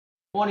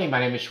Morning, my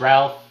name is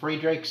Ralf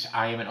Friedrichs.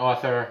 I am an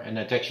author, an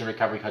addiction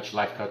recovery coach,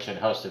 life coach, and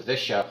host of this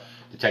show,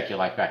 the Take Your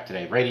Life Back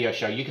Today radio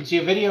show. You can see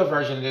a video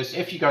version of this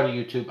if you go to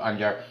YouTube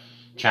under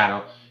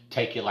channel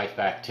Take Your Life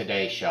Back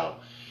Today show.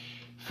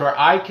 For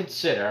I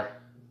consider,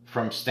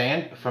 from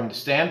the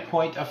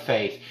standpoint of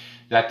faith,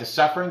 that the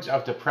sufferings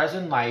of the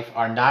present life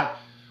are not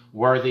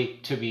worthy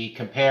to be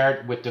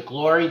compared with the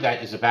glory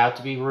that is about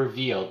to be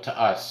revealed to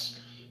us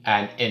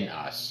and in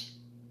us.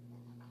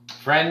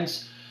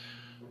 Friends,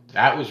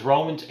 that was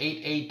Romans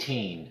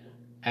 8:18.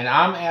 And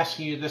I'm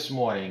asking you this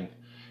morning,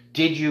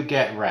 did you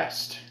get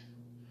rest?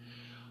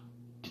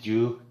 Did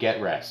you get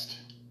rest?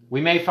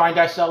 We may find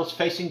ourselves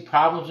facing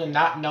problems and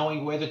not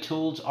knowing where the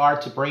tools are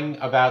to bring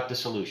about the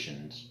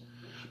solutions.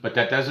 But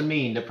that doesn't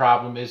mean the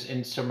problem is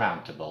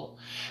insurmountable.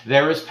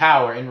 There is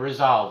power in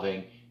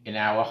resolving in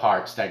our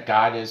hearts that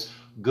God is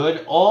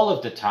good all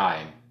of the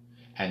time,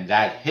 and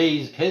that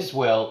His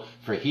will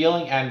for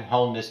healing and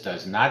wholeness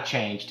does not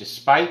change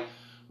despite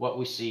what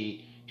we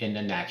see in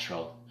the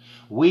natural.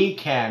 We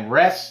can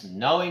rest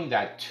knowing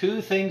that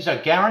two things are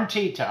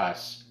guaranteed to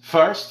us.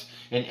 First,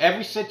 in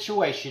every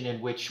situation in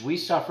which we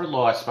suffer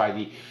loss by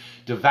the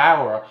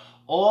devourer,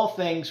 all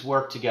things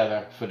work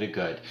together for the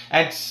good.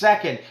 And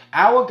second,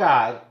 our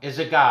God is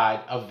a God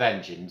of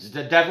vengeance.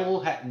 The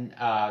devil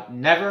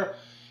never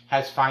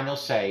has final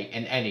say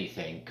in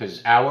anything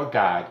because our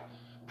God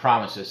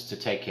promises to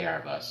take care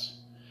of us.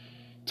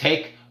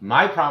 Take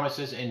my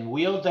promises and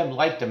wield them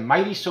like the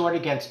mighty sword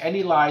against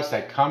any lies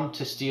that come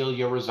to steal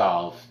your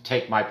resolve.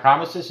 Take my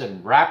promises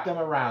and wrap them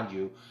around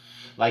you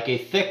like a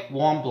thick,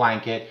 warm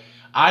blanket.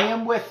 I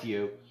am with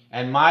you,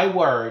 and my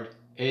word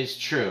is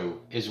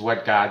true, is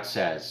what God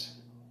says.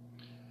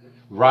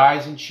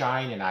 Rise and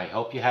shine, and I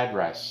hope you had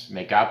rest.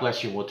 May God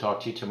bless you. We'll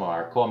talk to you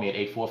tomorrow. Call me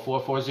at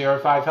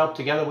 844-405-HELP.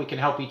 Together we can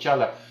help each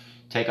other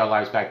take our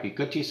lives back. Be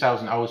good to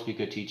yourselves and always be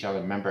good to each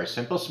other. Remember, a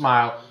simple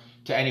smile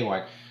to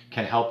anyone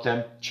can help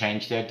them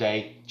change their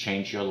day,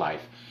 change your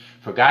life.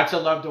 For God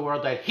so loved the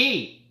world that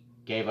He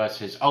gave us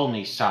His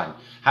only Son.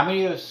 How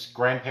many of us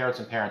grandparents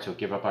and parents would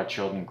give up our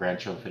children and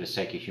grandchildren for the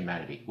sake of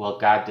humanity? Well,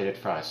 God did it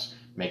for us.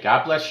 May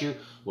God bless you.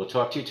 We'll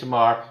talk to you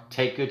tomorrow.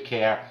 Take good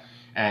care.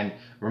 And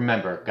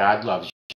remember, God loves you.